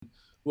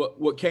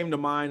what came to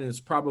mind, and it's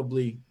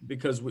probably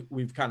because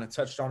we've kind of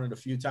touched on it a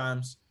few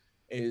times,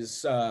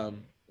 is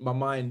my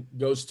mind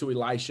goes to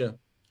Elisha.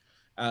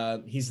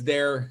 He's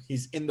there.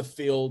 He's in the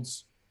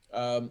fields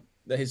that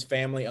his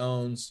family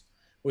owns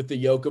with the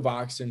yoke of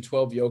oxen,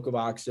 12 yoke of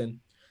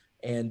oxen.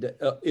 And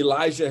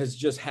Elijah has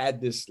just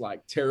had this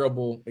like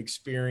terrible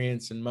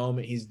experience and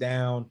moment. He's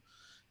down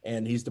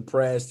and he's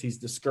depressed. He's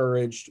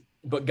discouraged.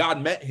 But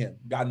God met him.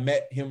 God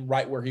met him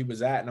right where he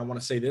was at. And I want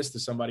to say this to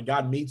somebody: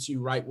 God meets you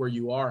right where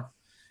you are.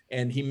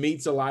 And he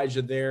meets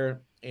Elijah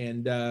there.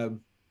 And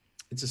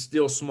it's a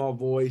still small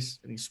voice.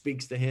 And he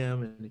speaks to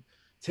him and he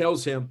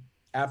tells him,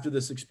 after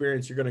this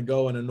experience, you're going to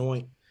go and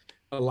anoint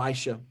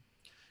Elisha.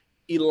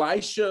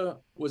 Elisha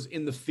was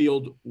in the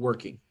field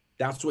working.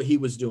 That's what he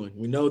was doing.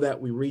 We know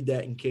that. We read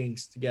that in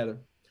Kings together.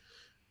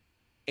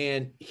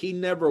 And he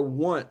never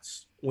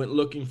once went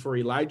looking for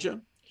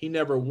Elijah. He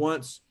never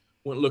once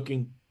went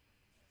looking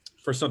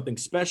for something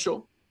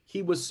special.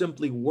 He was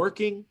simply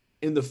working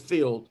in the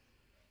field,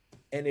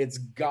 and it's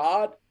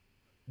God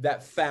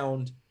that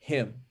found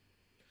him.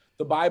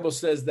 The Bible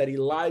says that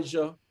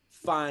Elijah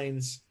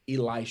finds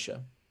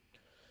Elisha.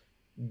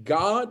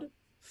 God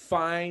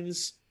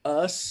finds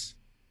us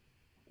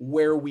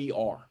where we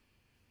are.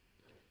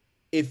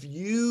 If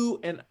you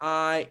and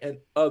I and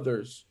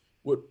others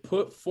would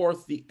put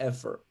forth the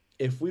effort,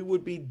 if we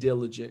would be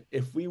diligent,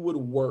 if we would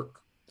work,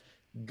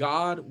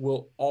 God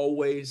will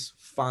always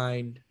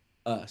find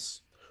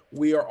us.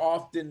 We are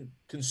often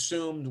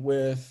consumed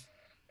with,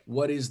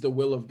 what is the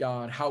will of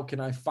God? How can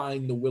I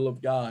find the will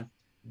of God?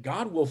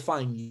 God will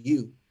find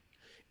you.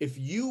 If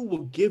you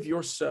will give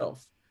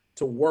yourself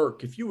to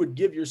work, if you would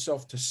give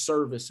yourself to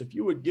service, if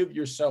you would give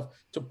yourself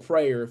to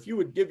prayer, if you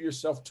would give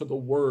yourself to the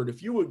word,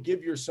 if you would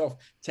give yourself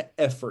to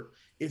effort,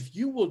 if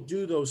you will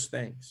do those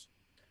things,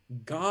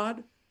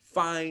 God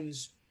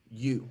finds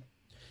you.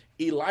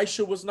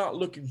 Elisha was not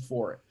looking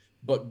for it,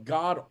 but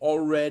God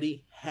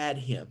already had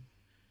him.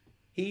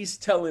 He's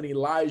telling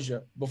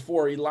Elijah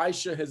before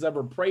Elisha has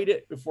ever prayed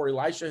it, before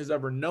Elisha has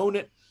ever known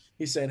it.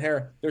 He's saying,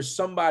 "Here, there's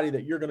somebody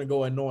that you're going to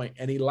go anoint."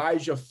 And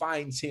Elijah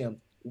finds him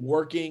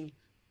working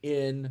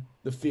in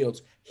the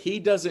fields. He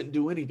doesn't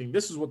do anything.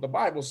 This is what the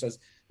Bible says,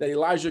 that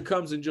Elijah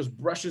comes and just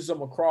brushes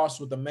him across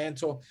with the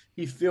mantle.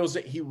 He feels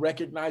it. He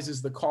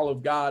recognizes the call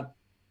of God.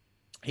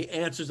 He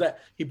answers that.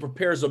 He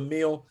prepares a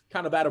meal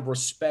kind of out of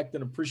respect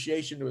and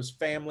appreciation to his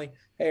family.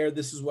 Hey,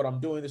 this is what I'm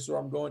doing. This is where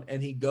I'm going.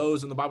 And he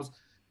goes, and the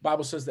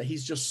Bible says that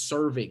he's just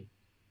serving.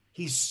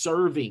 He's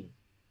serving.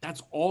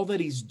 That's all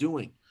that he's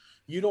doing.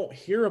 You don't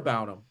hear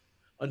about him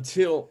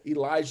until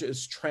Elijah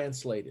is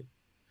translated.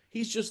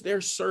 He's just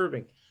there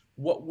serving.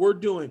 What we're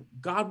doing,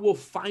 God will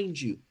find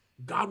you.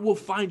 God will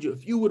find you.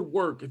 If you would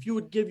work, if you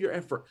would give your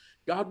effort,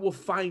 God will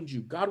find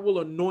you. God will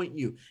anoint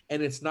you.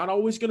 And it's not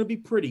always going to be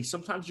pretty.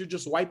 Sometimes you're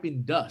just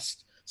wiping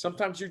dust.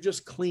 Sometimes you're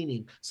just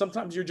cleaning.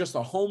 Sometimes you're just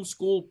a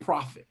homeschooled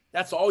prophet.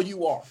 That's all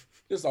you are.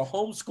 Just a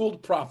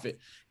homeschooled prophet.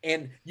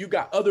 And you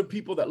got other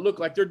people that look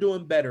like they're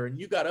doing better. And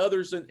you got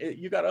others, and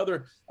you got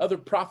other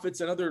prophets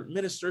and other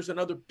ministers and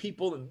other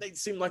people, and they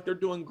seem like they're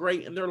doing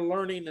great and they're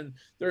learning and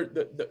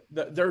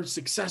they're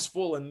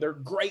successful and they're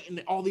great in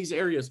all these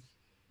areas.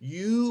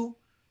 You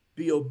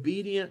be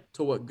obedient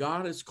to what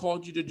God has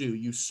called you to do.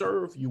 You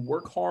serve, you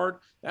work hard.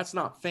 That's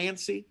not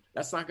fancy.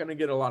 That's not going to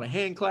get a lot of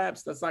hand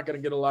claps. That's not going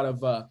to get a lot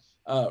of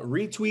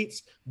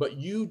retweets, but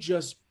you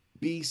just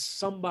be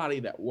somebody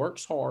that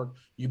works hard.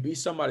 You be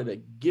somebody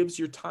that gives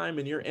your time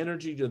and your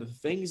energy to the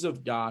things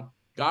of God.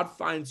 God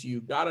finds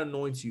you, God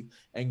anoints you,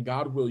 and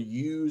God will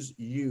use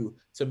you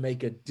to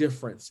make a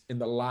difference in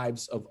the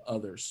lives of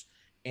others.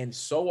 And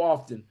so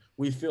often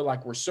we feel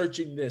like we're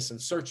searching this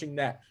and searching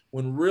that,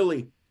 when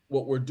really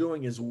what we're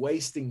doing is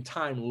wasting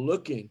time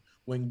looking,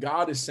 when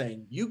God is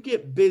saying, you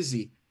get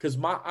busy because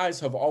my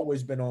eyes have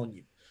always been on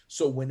you.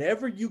 So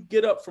whenever you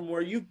get up from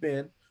where you've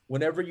been,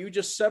 whenever you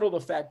just settle the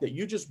fact that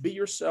you just be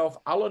yourself,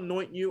 I'll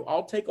anoint you,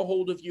 I'll take a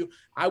hold of you,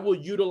 I will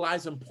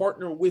utilize and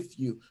partner with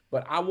you,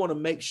 but I want to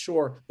make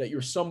sure that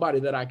you're somebody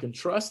that I can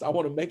trust. I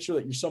want to make sure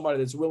that you're somebody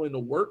that's willing to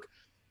work.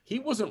 He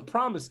wasn't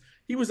promised.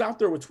 He was out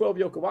there with 12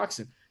 yoke of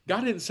oxen.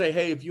 God didn't say,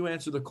 hey, if you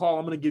answer the call,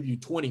 I'm going to give you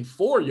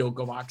 24 yoke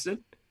of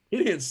oxen. He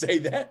didn't say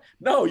that.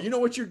 No, you know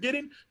what you're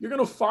getting? You're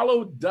going to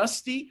follow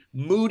dusty,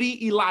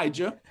 moody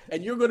Elijah,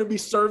 and you're going to be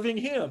serving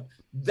him.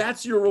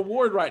 That's your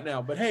reward right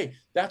now. But hey,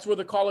 that's where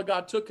the call of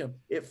God took him.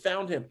 It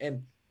found him,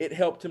 and it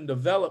helped him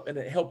develop, and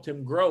it helped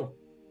him grow.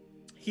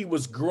 He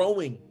was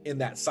growing in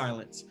that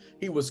silence.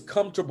 He was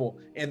comfortable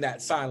in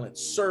that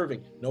silence,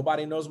 serving.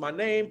 Nobody knows my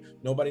name.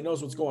 Nobody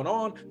knows what's going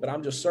on, but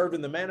I'm just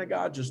serving the man of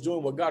God, just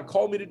doing what God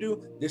called me to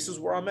do. This is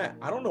where I'm at.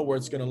 I don't know where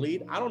it's going to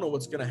lead. I don't know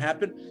what's going to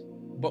happen,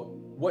 but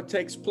what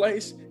takes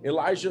place?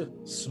 Elijah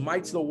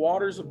smites the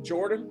waters of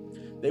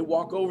Jordan. They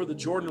walk over the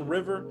Jordan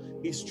River.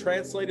 He's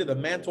translated. The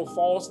mantle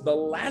falls. The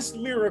last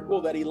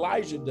miracle that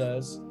Elijah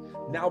does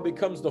now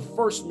becomes the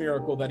first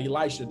miracle that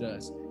Elisha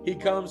does. He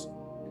comes,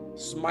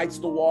 smites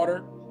the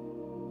water.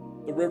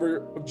 The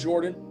river of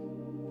Jordan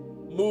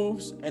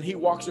moves, and he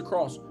walks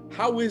across.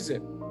 How is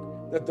it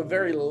that the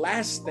very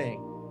last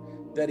thing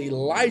that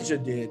Elijah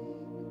did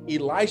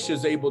Elisha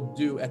is able to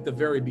do at the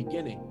very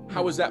beginning.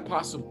 How is that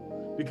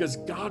possible? Because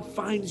God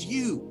finds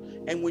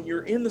you. And when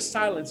you're in the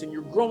silence and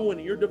you're growing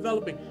and you're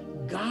developing,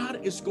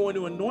 God is going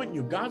to anoint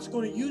you. God's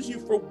going to use you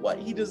for what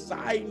he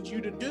designed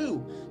you to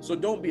do. So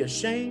don't be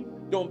ashamed.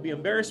 Don't be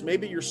embarrassed.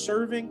 Maybe you're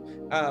serving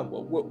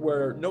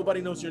where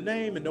nobody knows your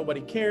name and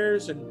nobody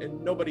cares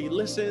and nobody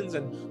listens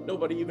and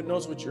nobody even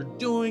knows what you're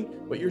doing,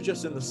 but you're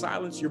just in the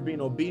silence. You're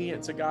being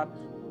obedient to God.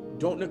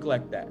 Don't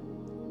neglect that.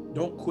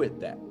 Don't quit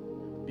that.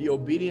 Be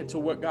obedient to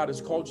what God has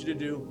called you to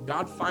do.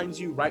 God finds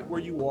you right where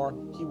you are.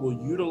 He will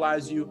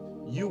utilize you.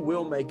 You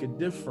will make a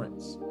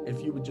difference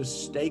if you would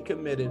just stay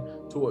committed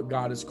to what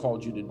God has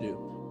called you to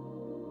do.